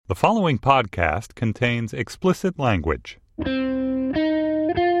The following podcast contains explicit language.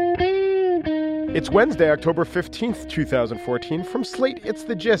 It's Wednesday, October 15th, 2014. From Slate, it's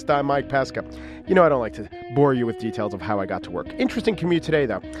The Gist. I'm Mike Pesca. You know, I don't like to bore you with details of how I got to work. Interesting commute today,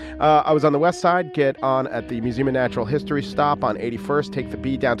 though. I was on the west side, get on at the Museum of Natural History, stop on 81st, take the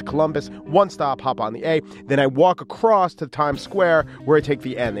B down to Columbus, one stop, hop on the A. Then I walk across to Times Square, where I take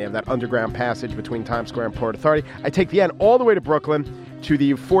the N. They have that underground passage between Times Square and Port Authority. I take the N all the way to Brooklyn, to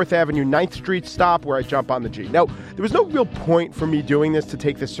the 4th Avenue 9th Street stop where I jump on the G. Now, there was no real point for me doing this to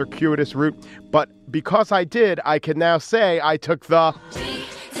take this circuitous route, but because I did, I can now say I took the G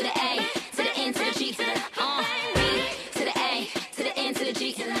to the A, to the N, to the G, to the B, to the A, to the N, to the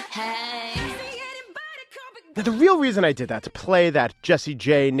G, to the hey. Now, the real reason I did that, to play that Jessie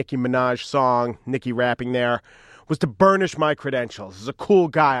J, Nicki Minaj song, Nicki rapping there, was to burnish my credentials as a cool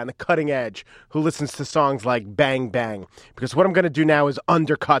guy on the cutting edge who listens to songs like Bang Bang. Because what I'm going to do now is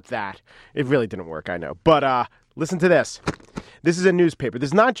undercut that. It really didn't work, I know. But listen to this. This is a newspaper. This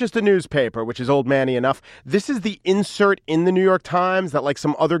is not just a newspaper, which is old manny enough. This is the insert in the New York Times that like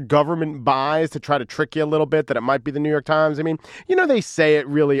some other government buys to try to trick you a little bit that it might be the New York Times. I mean, you know, they say it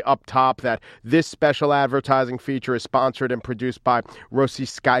really up top that this special advertising feature is sponsored and produced by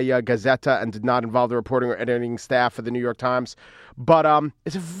Rossiyskaya Gazeta and did not involve the reporting or editing staff of the New York Times. But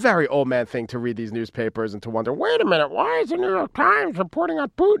it's a very old man thing to read these newspapers and to wonder, wait a minute, why is the New York Times reporting on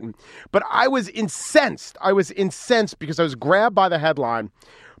Putin? But I was incensed. Because I was grabbed by the headline,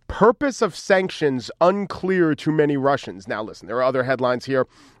 Purpose of Sanctions Unclear to Many Russians. Now, listen, there are other headlines here.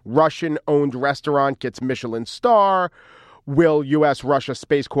 Russian-owned restaurant gets Michelin star. Will U.S.-Russia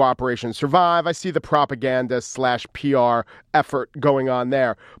space cooperation survive? I see the propaganda/PR effort going on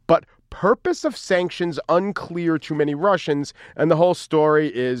there. But purpose of sanctions unclear to many Russians, and the whole story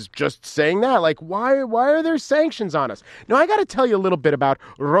is just saying that. Like, why are there sanctions on us? Now, I got to tell you a little bit about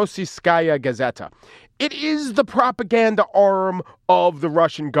Rossiyskaya Gazeta. It is the propaganda arm of the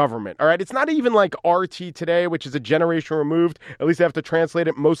Russian government, all right? It's not even like RT Today, which is a generation removed. At least I have to translate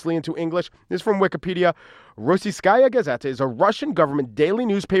it mostly into English. This is from Wikipedia. Rossiyskaya Gazeta is a Russian government daily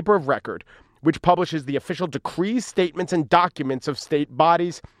newspaper of record, which publishes the official decrees, statements, and documents of state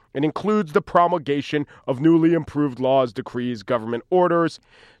bodies. It includes the promulgation of newly improved laws, decrees, government orders.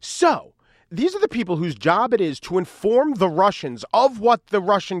 So, these are the people whose job it is to inform the Russians of what the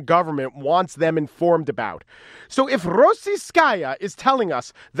Russian government wants them informed about. So if Rossiyskaya is telling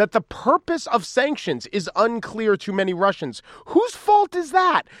us that the purpose of sanctions is unclear to many Russians, whose fault is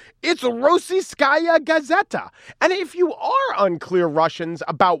that? It's Rossiyskaya Gazeta. And if you are unclear, Russians,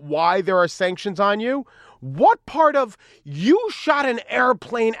 about why there are sanctions on you, what part of you shot an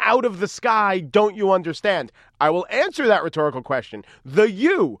airplane out of the sky don't you understand? I will answer that rhetorical question.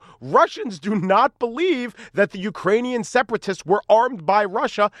 Russians do not believe that the Ukrainian separatists were armed by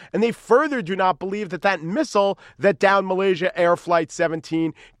Russia, and they further do not believe that that missile that downed Malaysia Air Flight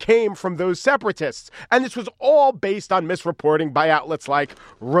 17 came from those separatists. And this was all based on misreporting by outlets like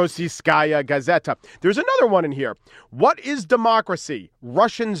Rossiyskaya Gazeta. There's another one in here. What is democracy?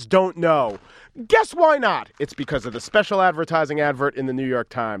 Russians don't know. Guess why not? It's because of the special advertising advert in the New York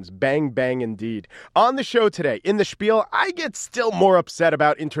Times. Bang, bang, indeed. On the show today, in the spiel, I get still more upset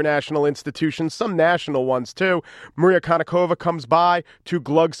about international institutions, some national ones too. Maria Konnikova comes by to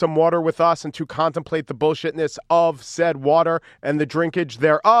glug some water with us and to contemplate the bullshitness of said water and the drinkage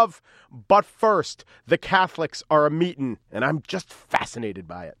thereof. But first, the Catholics are a meetin', and I'm just fascinated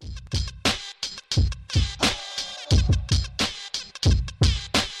by it.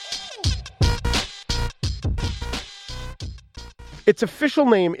 Its official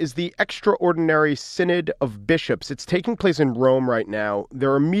name is the Extraordinary Synod of Bishops. It's taking place in Rome right now.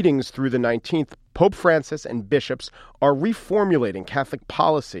 There are meetings through the 19th. Pope Francis and bishops are reformulating Catholic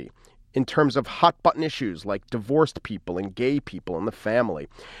policy in terms of hot-button issues like divorced people and gay people and the family.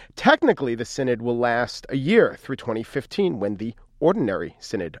 Technically, the synod will last a year through 2015 when the Ordinary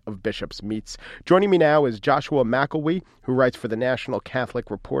Synod of Bishops meets. Joining me now is Joshua McElwee, who writes for the National Catholic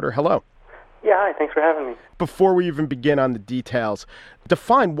Reporter. Hello. Yeah, hi, thanks for having me. Before we even begin on the details,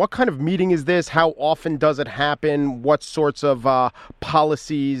 define what kind of meeting is this? How often does it happen? What sorts of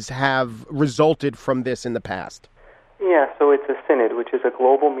policies have resulted from this in the past? Yeah, so it's a synod, which is a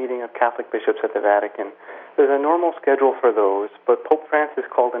global meeting of Catholic bishops at the Vatican. There's a normal schedule for those, but Pope Francis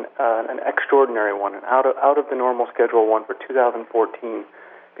called an extraordinary one, an out of the normal schedule one for 2014,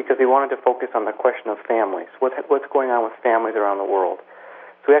 because he wanted to focus on the question of families. What's going on with families around the world?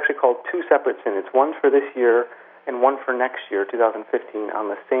 So we actually called two separate synods, one for this year and one for next year, 2015, on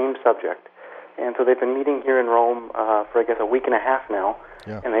the same subject. And so they've been meeting here in Rome for, I guess, a week and a half now.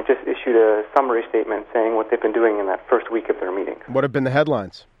 Yeah. And they just issued a summary statement saying what they've been doing in that first week of their meetings. What have been the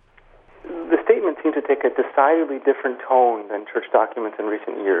headlines? take a decidedly different tone than church documents in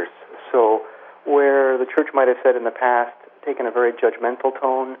recent years. So where the church might have said in the past, taken a very judgmental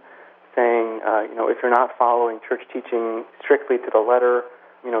tone, saying, if you're not following church teaching strictly to the letter,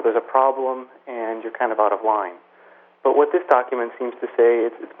 there's a problem and you're kind of out of line. But what this document seems to say,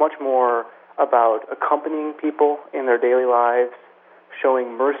 it's much more about accompanying people in their daily lives,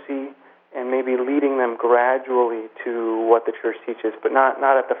 showing mercy, and maybe leading them gradually to what the church teaches, but not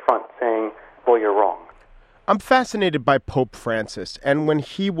at the front saying, well, you're wrong. I'm fascinated by Pope Francis, and when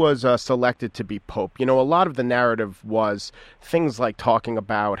he was selected to be Pope, a lot of the narrative was things like talking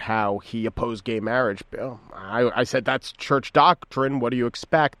about how he opposed gay marriage. I said, that's church doctrine, what do you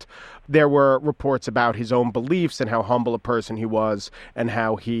expect? There were reports about his own beliefs and how humble a person he was and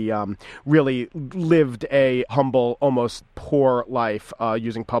how he really lived a humble, almost poor life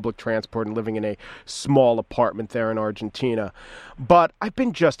using public transport and living in a small apartment there in Argentina. But I've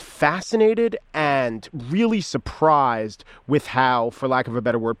been just fascinated and really surprised with how, for lack of a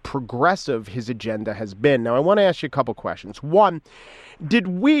better word, progressive his agenda has been. Now, I want to ask you a couple questions. One, did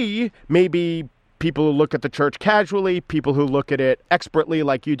we, maybe people who look at the church casually, people who look at it expertly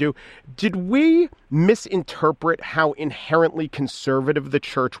like you do, did we misinterpret how inherently conservative the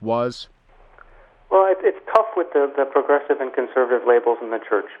church was? Well, it's tough with the progressive and conservative labels in the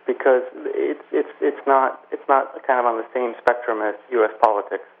church because it's not kind of on the same spectrum as U.S.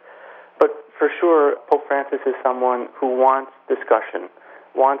 politics. But for sure, Pope Francis is someone who wants discussion,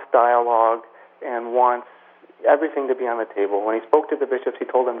 wants dialogue, and wants everything to be on the table. When he spoke to the bishops, he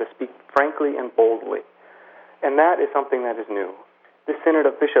told them to speak frankly and boldly. And that is something that is new. This Synod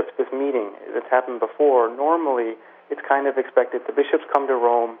of Bishops, this meeting that's happened before, normally it's kind of expected. The bishops come to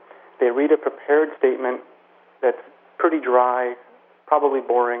Rome, they read a prepared statement that's pretty dry, probably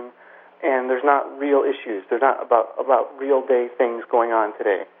boring, and there's not real issues. There's not about real day things going on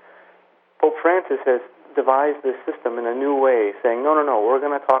today. Pope Francis has devised this system in a new way, saying, no, we're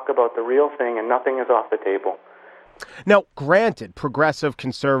going to talk about the real thing and nothing is off the table. Now, granted, progressive,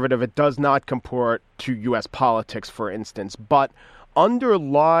 conservative, it does not comport to U.S. politics, for instance, but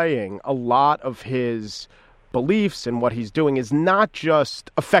underlying a lot of his beliefs and what he's doing is not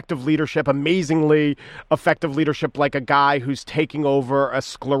just effective leadership, amazingly effective leadership like a guy who's taking over a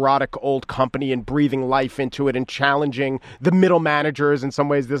sclerotic old company and breathing life into it and challenging the middle managers. In some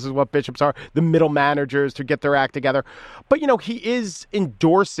ways, this is what bishops are, the middle managers, to get their act together. But, he is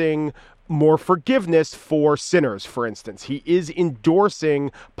endorsing more forgiveness for sinners, for instance. He is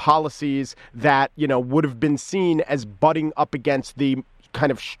endorsing policies that, would have been seen as butting up against the kind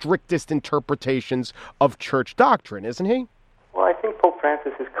of strictest interpretations of church doctrine, isn't he? Well, I think Pope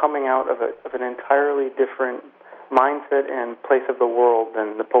Francis is coming out of an entirely different mindset and place of the world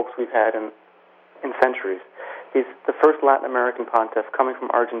than the popes we've had in centuries. He's the first Latin American pontiff coming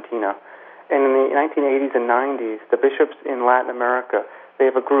from Argentina. And in the 1980s and 90s, the bishops in Latin America, they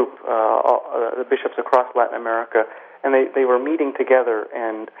have a group, the bishops across Latin America, and they were meeting together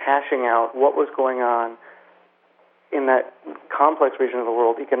and hashing out what was going on in that complex region of the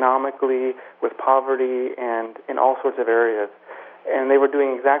world, economically, with poverty, and in all sorts of areas. And they were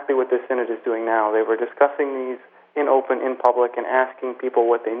doing exactly what this synod is doing now. They were discussing these in open, in public, and asking people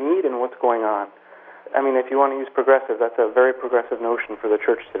what they need and what's going on. I mean, if you want to use progressive, that's a very progressive notion for the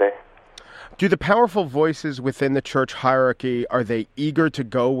church today. Do the powerful voices within the church hierarchy, are they eager to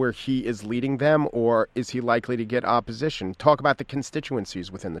go where he is leading them, or is he likely to get opposition? Talk about the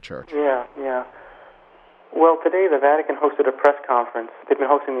constituencies within the church. Yeah. Well, today the Vatican hosted a press conference. They've been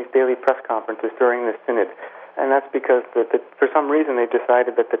hosting these daily press conferences during this synod, and that's because for some reason they've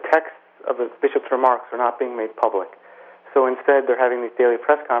decided that the texts of the bishop's remarks are not being made public. So instead they're having these daily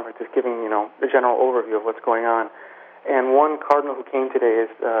press conferences giving, the general overview of what's going on. And one cardinal who came today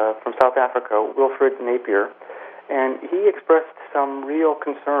is from South Africa, Wilfred Napier, and he expressed some real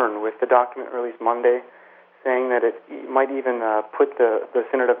concern with the document released Monday, saying that it might even put the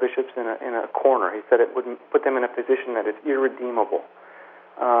Synod of Bishops in a corner. He said it would put them in a position that is irredeemable.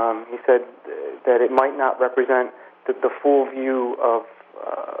 He said that it might not represent the full view of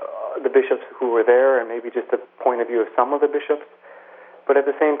the bishops who were there, and maybe just the point of view of some of the bishops. But at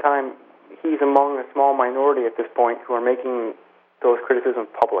the same time, he's among a small minority at this point who are making those criticisms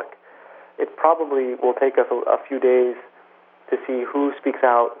public. It probably will take us a few days to see who speaks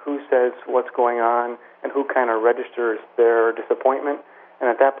out, who says what's going on, and who kind of registers their disappointment. And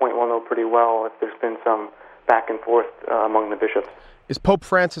at that point, we'll know pretty well if there's been some back and forth among the bishops. Is Pope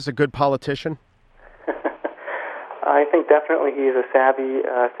Francis a good politician? I think definitely he is a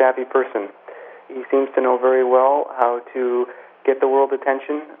savvy person. He seems to know very well how to get the world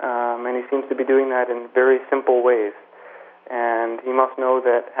attention, and he seems to be doing that in very simple ways. and he must know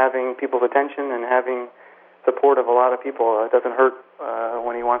that having people's attention and having support of a lot of people doesn't hurt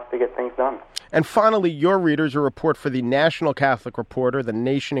when he wants to get things done. And finally, your readers, a report for the National Catholic Reporter. The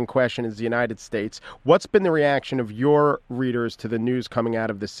nation in question is the United States. What's been the reaction of your readers to the news coming out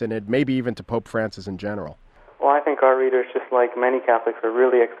of the Synod, maybe even to Pope Francis in general? Well, I think our readers, just like many Catholics, are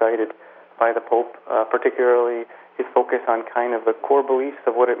really excited by the Pope, particularly his focus on kind of the core beliefs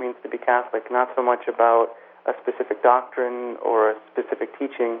of what it means to be Catholic, not so much about a specific doctrine or a specific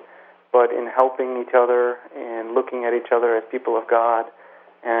teaching, but in helping each other and looking at each other as people of God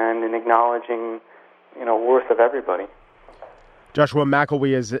and in acknowledging, worth of everybody. Joshua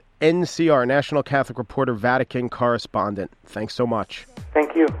McElwee is NCR, National Catholic Reporter, Vatican correspondent. Thanks so much.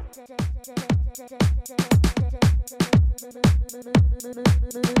 Thank you.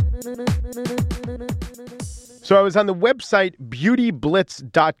 So I was on the website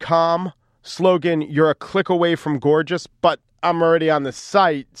beautyblitz.com. Slogan, you're a click away from gorgeous, but I'm already on the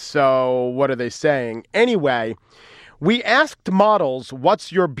site, so what are they saying? Anyway, we asked models,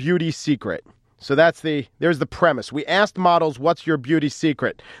 what's your beauty secret? So there's the premise. We asked models, what's your beauty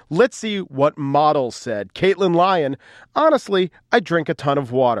secret? Let's see what models said. Caitlin Lyon, honestly, I drink a ton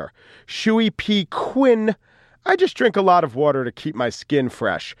of water. Shui P. Quinn, I just drink a lot of water to keep my skin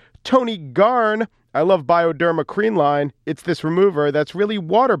fresh. Tony Garn, I love Bioderma Cream Line. It's this remover that's really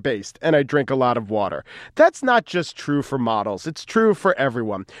water-based, and I drink a lot of water. That's not just true for models. It's true for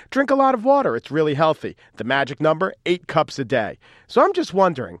everyone. Drink a lot of water. It's really healthy. The magic number, 8 cups a day. So I'm just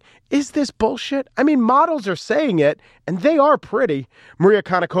wondering, is this bullshit? I mean, models are saying it, and they are pretty. Maria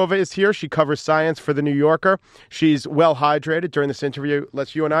Konnikova is here. She covers science for The New Yorker. She's well hydrated during this interview.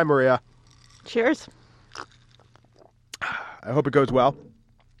 Let's you and I, Maria. Cheers. I hope it goes well.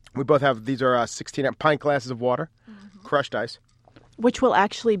 We both have, these are 16 pint glasses of water, crushed ice. Which will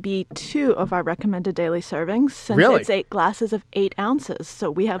actually be 2 of our recommended daily servings, since Really? it's 8 glasses of 8 ounces.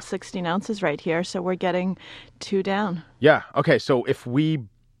 So we have 16 ounces right here, so we're getting 2 down. Yeah, okay, so if we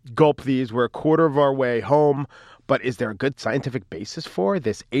gulp these, we're a quarter of our way home. But is there a good scientific basis for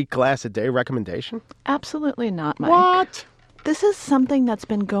this 8 glass a day recommendation? Absolutely not, Mike. What? This is something that's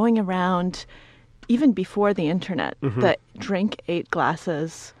been going around even before the internet, that drink 8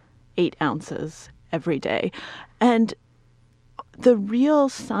 glasses, 8 ounces every day. And the real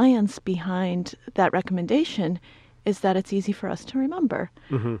science behind that recommendation is that it's easy for us to remember.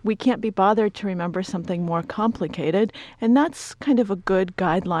 We can't be bothered to remember something more complicated. And that's kind of a good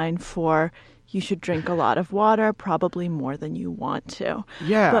guideline for you should drink a lot of water, probably more than you want to.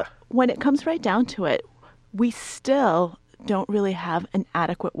 Yeah. But when it comes right down to it, we still don't really have an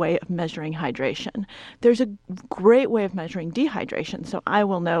adequate way of measuring hydration. There's a great way of measuring dehydration, so I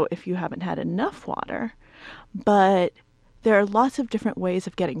will know if you haven't had enough water. But there are lots of different ways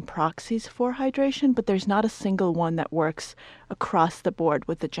of getting proxies for hydration, but there's not a single one that works across the board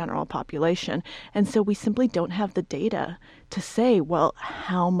with the general population. And so we simply don't have the data to say, well,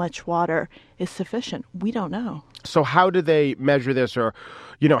 how much water is sufficient? We don't know. So how do they measure this? Or,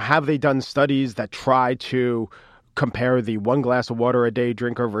 have they done studies that try to compare the 1 glass of water a day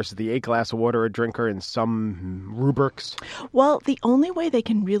drinker versus the 8 glass of water a drinker in some rubrics? Well, the only way they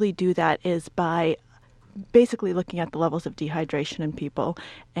can really do that is by basically looking at the levels of dehydration in people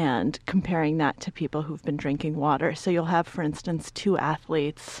and comparing that to people who've been drinking water. So you'll have, for instance, 2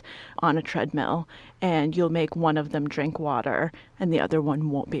 athletes on a treadmill, and you'll make one of them drink water and the other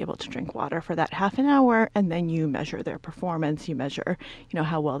one won't be able to drink water for that half an hour. And then you measure their performance. You measure,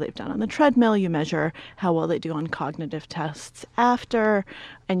 how well they've done on the treadmill. You measure how well they do on cognitive tests after.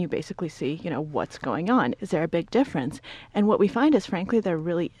 And you basically see, what's going on. Is there a big difference? And what we find is, frankly, there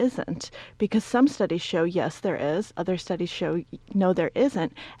really isn't. Because some studies show, yes, there is. Other studies show, no, there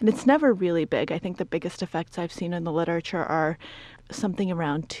isn't. And it's never really big. I think the biggest effects I've seen in the literature are something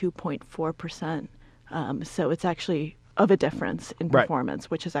around 2.4%. So it's actually of a difference in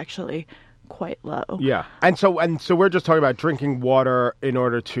performance, which is actually quite low. Yeah. And so we're just talking about drinking water in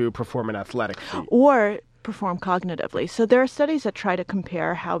order to perform an athletic feat. Or perform cognitively. So there are studies that try to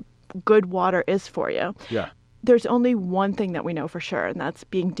compare how good water is for you. Yeah. There's only one thing that we know for sure, and that's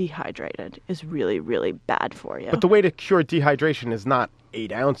being dehydrated is really, really bad for you. But the way to cure dehydration is not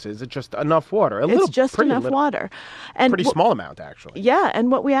 8 ounces. It's just enough water. It's just enough water. And pretty small amount, actually. Yeah,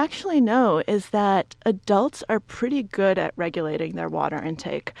 and what we actually know is that adults are pretty good at regulating their water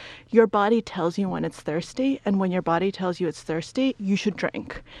intake. Your body tells you when it's thirsty, and when your body tells you it's thirsty, you should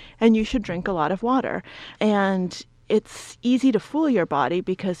drink. And you should drink a lot of water. And it's easy to fool your body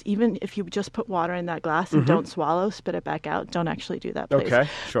because even if you just put water in that glass and don't swallow, spit it back out, don't actually do that, please. Okay,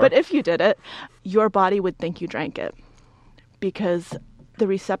 sure. But if you did it, your body would think you drank it because the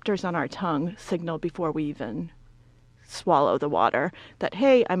receptors on our tongue signal before we even swallow the water, that,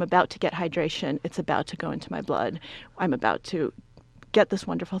 hey, I'm about to get hydration. It's about to go into my blood. I'm about to get this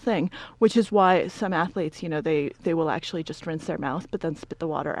wonderful thing, which is why some athletes, they will actually just rinse their mouth but then spit the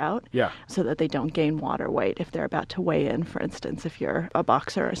water out so that they don't gain water weight if they're about to weigh in, for instance, if you're a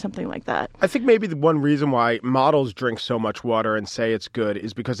boxer or something like that. I think maybe the one reason why models drink so much water and say it's good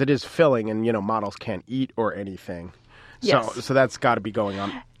is because it is filling and, models can't eat or anything. Yes. So that's got to be going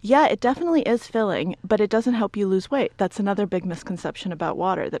on. Yeah, it definitely is filling, but it doesn't help you lose weight. That's another big misconception about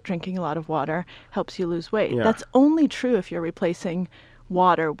water, that drinking a lot of water helps you lose weight. Yeah. That's only true if you're replacing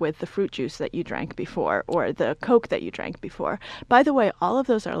water with the fruit juice that you drank before or the Coke that you drank before. By the way, all of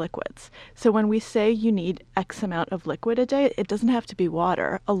those are liquids. So when we say you need X amount of liquid a day, it doesn't have to be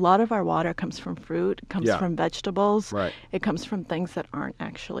water. A lot of our water comes from fruit, comes from vegetables. Right. It comes from things that aren't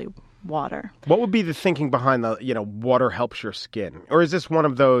actually water. What would be the thinking behind the, water helps your skin? Or is this one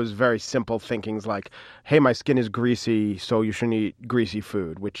of those very simple thinkings like, hey, my skin is greasy, so you shouldn't eat greasy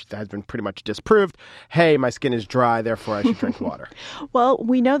food, which has been pretty much disproved. Hey, my skin is dry, therefore I should drink water. Well,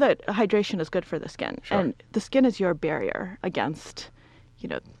 we know that hydration is good for the skin. Sure. And the skin is your barrier against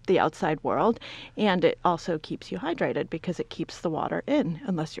the outside world. And it also keeps you hydrated because it keeps the water in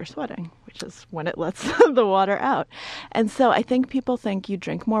unless you're sweating, which is when it lets the water out. And so I think people think you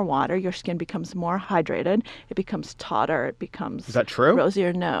drink more water, your skin becomes more hydrated, it becomes tauter, it becomes Is that true?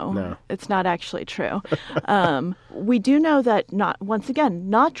 rosier. No, it's not actually true. We do know that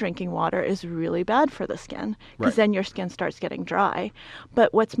not drinking water is really bad for the skin because then your skin starts getting dry.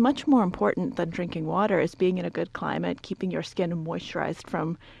 But what's much more important than drinking water is being in a good climate, keeping your skin moisturized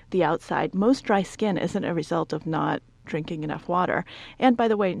from the outside. Most dry skin isn't a result of not drinking enough water. And by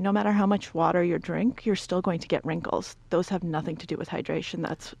the way, no matter how much water you drink, you're still going to get wrinkles. Those have nothing to do with hydration.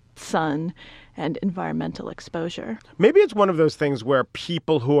 That's sun and environmental exposure. Maybe it's one of those things where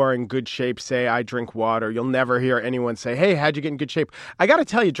people who are in good shape say, I drink water. You'll never hear anyone say, hey, how'd you get in good shape? I got to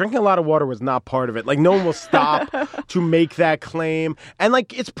tell you, drinking a lot of water was not part of it. Like, no one will stop to make that claim. And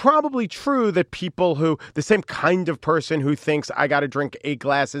it's probably true that the same kind of person who thinks I got to drink 8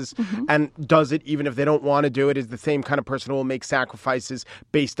 glasses and does it even if they don't want to do it is the same kind of person who will make sacrifices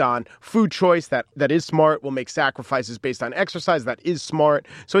based on food choice that is smart, will make sacrifices based on exercise that is smart.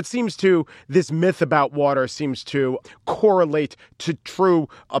 So it seems this myth about water seems to correlate to true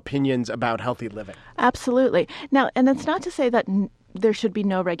opinions about healthy living. Absolutely. Now, and it's not to say that there should be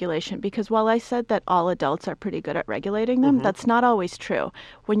no regulation, because while I said that all adults are pretty good at regulating them, that's not always true.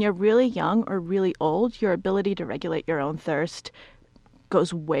 When you're really young or really old, your ability to regulate your own thirst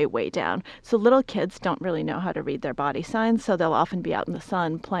goes way, way down. So little kids don't really know how to read their body signs, so they'll often be out in the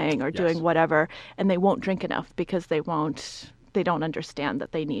sun playing or doing whatever, and they won't drink enough because they don't understand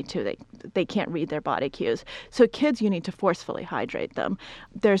that they need to. They can't read their body cues. So kids, you need to forcefully hydrate them.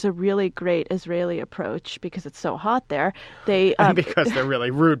 There's a really great Israeli approach because it's so hot there. And because they're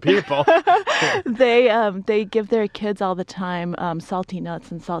really rude people. They give their kids all the time salty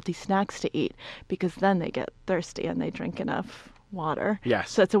nuts and salty snacks to eat because then they get thirsty and they drink enough water.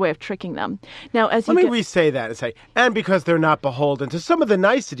 Yes. So it's a way of tricking them. Now, Let me re-say that and say, and because they're not beholden to some of the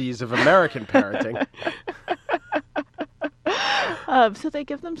niceties of American parenting. So they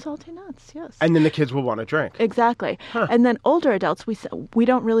give them salty nuts, yes. And then the kids will want to drink. Exactly. Huh. And then older adults, we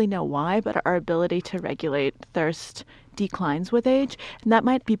don't really know why, but our ability to regulate thirst declines with age. And that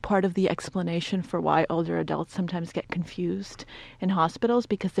might be part of the explanation for why older adults sometimes get confused in hospitals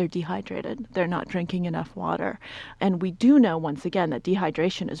because they're dehydrated. They're not drinking enough water. And we do know, once again, that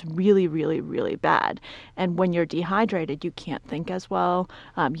dehydration is really, really, really bad. And when you're dehydrated, you can't think as well.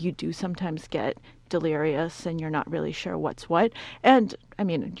 You do sometimes get delirious and you're not really sure what's what. And,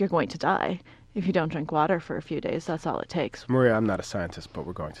 you're going to die. If you don't drink water for a few days, that's all it takes. Maria, I'm not a scientist, but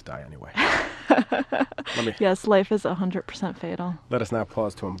we're going to die anyway. Yes, life is 100% fatal. Let us now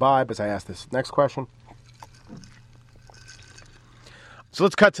pause to imbibe as I ask this next question. So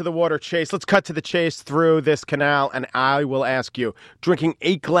let's cut to the water chase. Let's cut to the chase through this canal, and I will ask you, drinking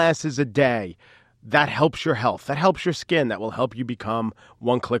 8 glasses a day, that helps your health. That helps your skin. That will help you become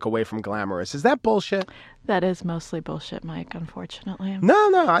one click away from glamorous. Is that bullshit? That is mostly bullshit, Mike, unfortunately.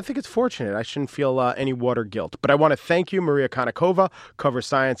 No, I think it's fortunate. I shouldn't feel any water guilt. But I want to thank you. Maria Konnikova covers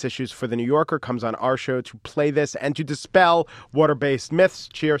science issues for The New Yorker, comes on our show to play this and to dispel water-based myths.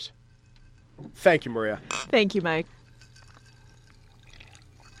 Cheers. Thank you, Maria. Thank you, Mike.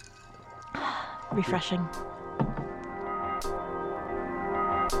 Refreshing.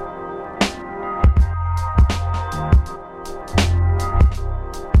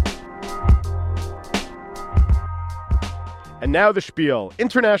 And now the spiel.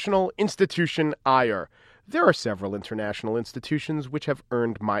 International Institution Ire. there are several international institutions which have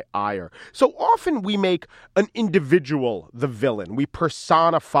earned my ire. So often we make an individual the villain. We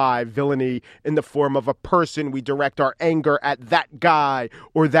personify villainy in the form of a person. We direct our anger at that guy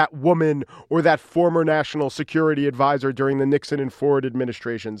or that woman or that former national security advisor during the Nixon and Ford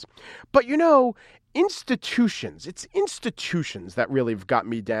administrations. But institutions, it's institutions that really have got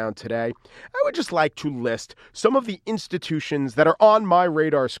me down today. I would just like to list some of the institutions that are on my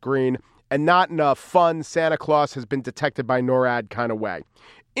radar screen and not in a fun Santa Claus has been detected by NORAD kind of way.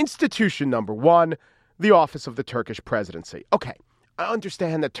 Institution number one, the Office of the Turkish Presidency. Okay, I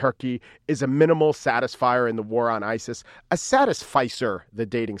understand that Turkey is a minimal satisfier in the war on ISIS, a satisficer, the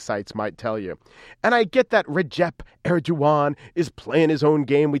dating sites might tell you. And I get that Recep Erdogan is playing his own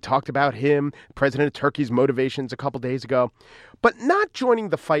game. We talked about him, President of Turkey's motivations a couple days ago. But not joining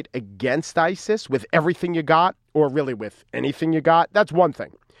the fight against ISIS with everything you got, or really with anything you got, that's one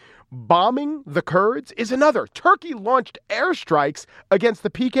thing. Bombing the Kurds is another. Turkey launched airstrikes against the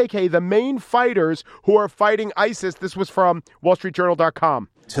PKK, the main fighters who are fighting ISIS. This was from WallStreetJournal.com.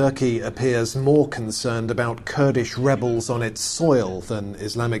 Turkey appears more concerned about Kurdish rebels on its soil than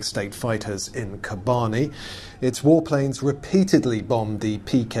Islamic State fighters in Kobani. Its warplanes repeatedly bombed the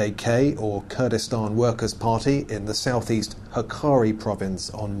PKK, or Kurdistan Workers' Party, in the southeast Hakkari province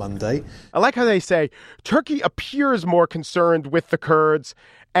on Monday. I like how they say Turkey appears more concerned with the Kurds,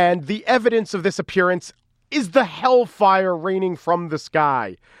 and the evidence of this appearance is the hellfire raining from the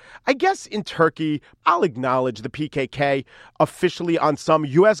sky. I guess in Turkey, I'll acknowledge the PKK officially on some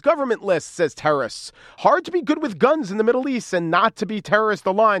U.S. government lists as terrorists. Hard to be good with guns in the Middle East and not to be terrorist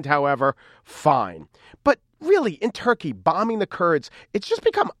aligned, however. Fine. But really, in Turkey, bombing the Kurds, it's just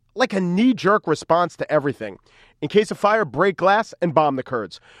become like a knee-jerk response to everything. In case of fire, break glass and bomb the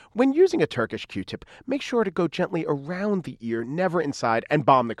Kurds. When using a Turkish Q-tip, make sure to go gently around the ear, never inside, and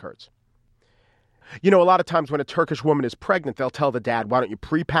bomb the Kurds. A lot of times when a Turkish woman is pregnant, they'll tell the dad, why don't you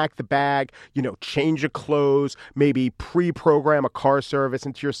pre-pack the bag, change your clothes, maybe pre-program a car service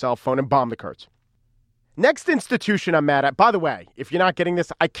into your cell phone and bomb the Kurds. Next institution I'm mad at, by the way, if you're not getting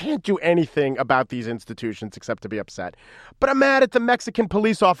this, I can't do anything about these institutions except to be upset. But I'm mad at the Mexican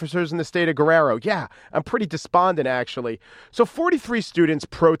police officers in the state of Guerrero. Yeah, I'm pretty despondent, actually. So 43 students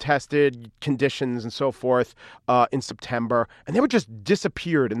protested conditions and so forth in September, and they were just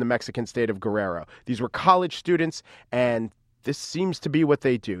disappeared in the Mexican state of Guerrero. These were college students, and this seems to be what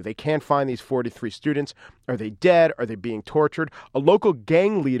they do. They can't find these 43 students. Are they dead? Are they being tortured? A local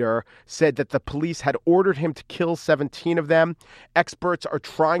gang leader said that the police had ordered him to kill 17 of them. Experts are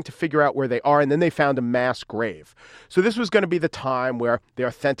trying to figure out where they are, and then they found a mass grave. So this was going to be the time where they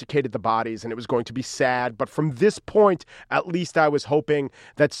authenticated the bodies, and it was going to be sad. But from this point, at least I was hoping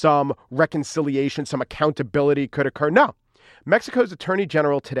that some reconciliation, some accountability could occur. No. Mexico's attorney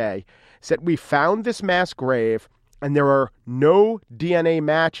general today said we found this mass grave, and there are no DNA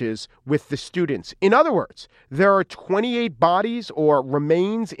matches with the students. In other words, there are 28 bodies or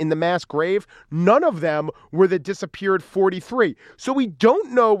remains in the mass grave. None of them were the disappeared 43. So we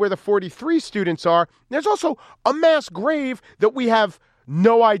don't know where the 43 students are. There's also a mass grave that we have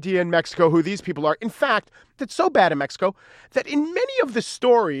no idea in Mexico who these people are. In fact, that's so bad in Mexico that in many of the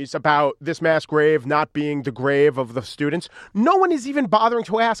stories about this mass grave not being the grave of the students, no one is even bothering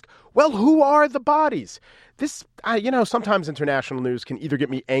to ask, well, who are the bodies? This, sometimes international news can either get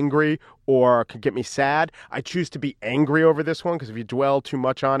me angry or can get me sad. I choose to be angry over this one because if you dwell too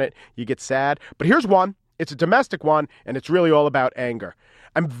much on it, you get sad. But here's one. It's a domestic one, and it's really all about anger.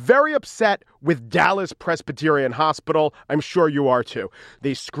 I'm very upset with Dallas Presbyterian Hospital. I'm sure you are too.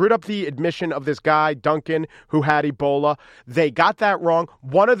 They screwed up the admission of this guy, Duncan, who had Ebola. They got that wrong.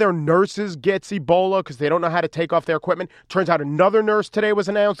 One of their nurses gets Ebola because they don't know how to take off their equipment. Turns out another nurse today was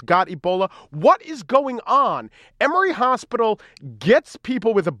announced, got Ebola. What is going on? Emory Hospital gets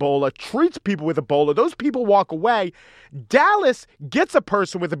people with Ebola, treats people with Ebola. Those people walk away. Dallas gets a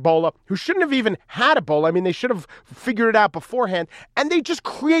person with Ebola who shouldn't have even had Ebola. I mean, they should have figured it out beforehand. And they just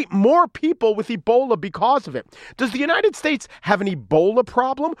create more people with Ebola because of it. Does the United States have an Ebola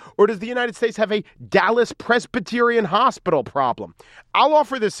problem, or does the United States have a Dallas Presbyterian Hospital problem? I'll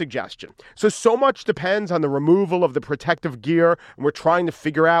offer this suggestion. So much depends on the removal of the protective gear, and we're trying to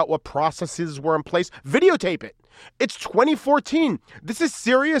figure out what processes were in place. Videotape it. It's 2014. This is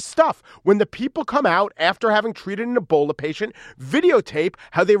serious stuff. When the people come out after having treated an Ebola patient, videotape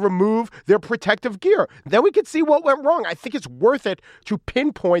how they remove their protective gear. Then we can see what went wrong. I think it's worth it to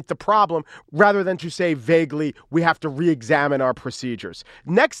pinpoint the problem rather than to say vaguely, we have to re-examine our procedures.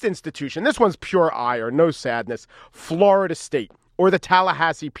 Next institution, this one's pure ire, no sadness, Florida State. or the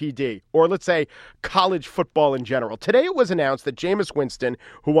Tallahassee PD, or let's say college football in general. Today it was announced that Jameis Winston,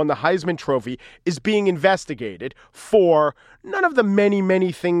 who won the Heisman Trophy, is being investigated for none of the many,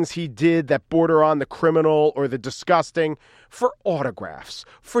 many things he did that border on the criminal or the disgusting, for autographs,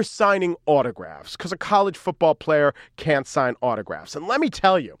 for signing autographs, because a college football player can't sign autographs. And let me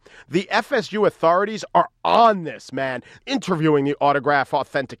tell you, the FSU authorities are on this, man, interviewing the autograph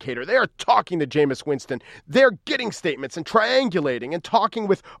authenticator. They are talking to Jameis Winston. They're getting statements and triangulating and talking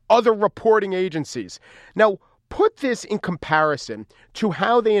with other reporting agencies. Now, put this in comparison to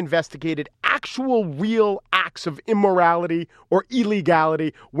how they investigated actual real acts of immorality or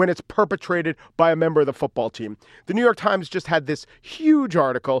illegality when it's perpetrated by a member of the football team. The New York Times just had this huge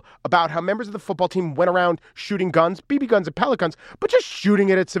article about how members of the football team went around shooting guns, BB guns and pellet guns, but just shooting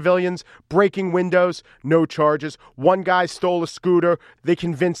it at civilians, breaking windows, no charges. One guy stole a scooter. They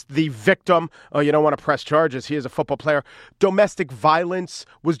convinced the victim, oh, you don't want to press charges. He is a football player. Domestic violence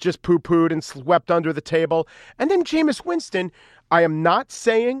was just poo-pooed and swept under the table. And then Jameis Winston, I am not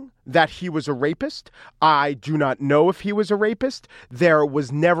saying that he was a rapist. I do not know if he was a rapist. There was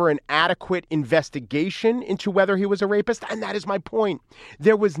never an adequate investigation into whether he was a rapist, and that is my point.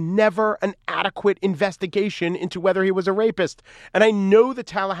 There was never an adequate investigation into whether he was a rapist. And I know the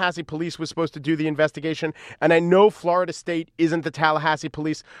Tallahassee police was supposed to do the investigation, and I know Florida State isn't the Tallahassee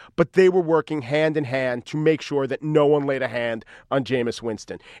police, but they were working hand in hand to make sure that no one laid a hand on Jameis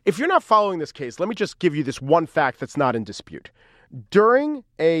Winston. If you're not following this case, let me just give you this one fact that's not in dispute. During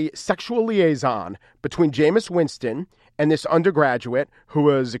a sexual liaison between Jameis Winston and this undergraduate who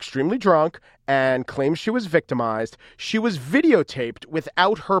was extremely drunk and claims she was victimized, she was videotaped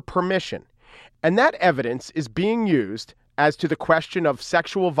without her permission. And that evidence is being used as to the question of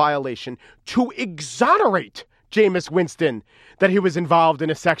sexual violation to exonerate Jameis Winston that he was involved in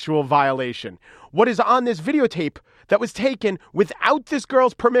a sexual violation. What is on this videotape that was taken without this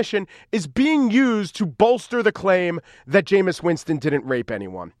girl's permission is being used to bolster the claim that Jameis Winston didn't rape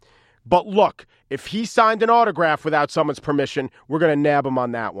anyone. But look, if he signed an autograph without someone's permission, we're going to nab him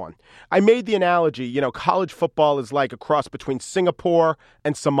on that one. I made the analogy, college football is like a cross between Singapore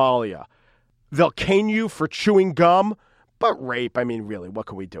and Somalia. They'll cane you for chewing gum, but rape, really, what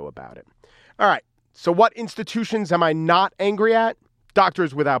can we do about it? All right, so what institutions am I not angry at?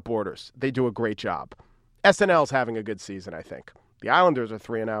 Doctors Without Borders. They do a great job. SNL's having a good season, I think. The Islanders are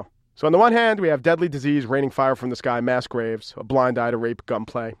 3-0. So on the one hand, we have deadly disease raining fire from the sky, mass graves, a blind eye to rape,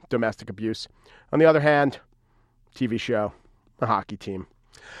 gunplay, domestic abuse. On the other hand, TV show, a hockey team.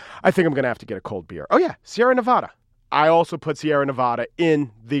 I think I'm going to have to get a cold beer. Oh yeah, Sierra Nevada. I also put Sierra Nevada in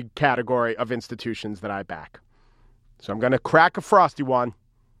the category of institutions that I back. So I'm going to crack a frosty one,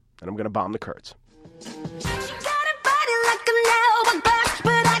 and I'm going to bomb the Kurds.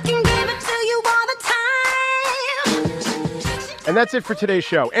 And that's it for today's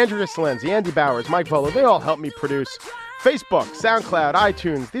show. Andrea Salenzi, Andy Bowers, Mike Volo, they all help me produce. Facebook, SoundCloud,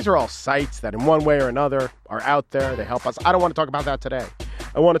 iTunes, these are all sites that in one way or another are out there. They help us. I don't want to talk about that today.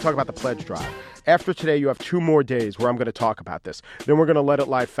 I want to talk about the pledge drive. After today, you have 2 more days where I'm going to talk about this. Then we're going to let it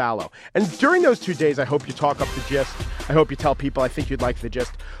lie fallow. And during those 2 days, I hope you talk up the gist. I hope you tell people I think you'd like the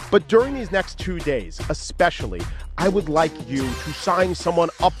gist. But during these next 2 days, especially, I would like you to sign someone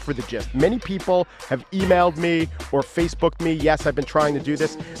up for the gist. Many people have emailed me or Facebooked me. Yes, I've been trying to do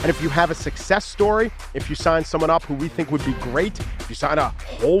this. And if you have a success story, if you sign someone up who we think would be great, if you sign a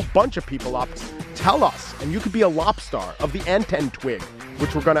whole bunch of people up, tell us. And you could be a lobstar of the Anten Twig,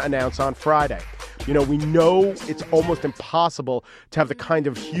 which we're going to announce on Friday. We know it's almost impossible to have the kind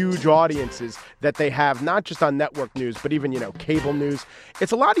of huge audiences that they have, not just on network news, but even, cable news.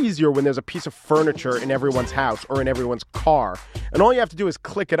 It's a lot easier when there's a piece of furniture in everyone's house or in everyone's car. And all you have to do is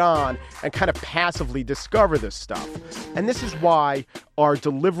click it on and kind of passively discover this stuff. And this is why our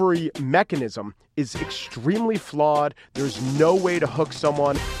delivery mechanism is extremely flawed. There's no way to hook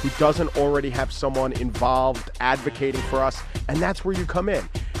someone who doesn't already have someone involved advocating for us. And that's where you come in.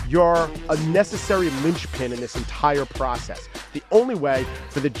 You're a necessary linchpin in this entire process. The only way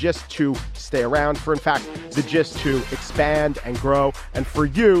for the gist to stay around, for in fact, the gist to expand and grow, and for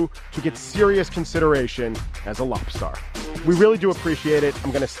you to get serious consideration as a lobstar. We really do appreciate it.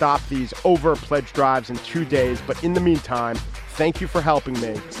 I'm going to stop these over pledge drives in 2 days, but in the meantime, thank you for helping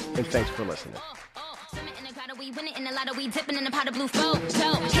me, and thanks for listening. We winning in the lotto, we dipping in the pot of blue photo.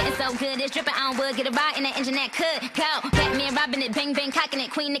 Hitting so good, it's dripping on wood. Get a ride in the engine that could go. Batman robbing it, bang bang cocking it.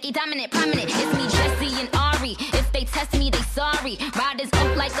 Queen Nicki dominant, prominent. It's me, Jesse and Ari. If they test me, they sorry. Riders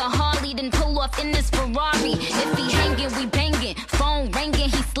up like a Harley, then pull off in this Ferrari. If he hanging, we banging. Phone ringing,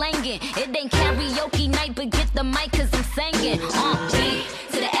 he slanging. It ain't karaoke night, but get the mic 'cause I'm singing.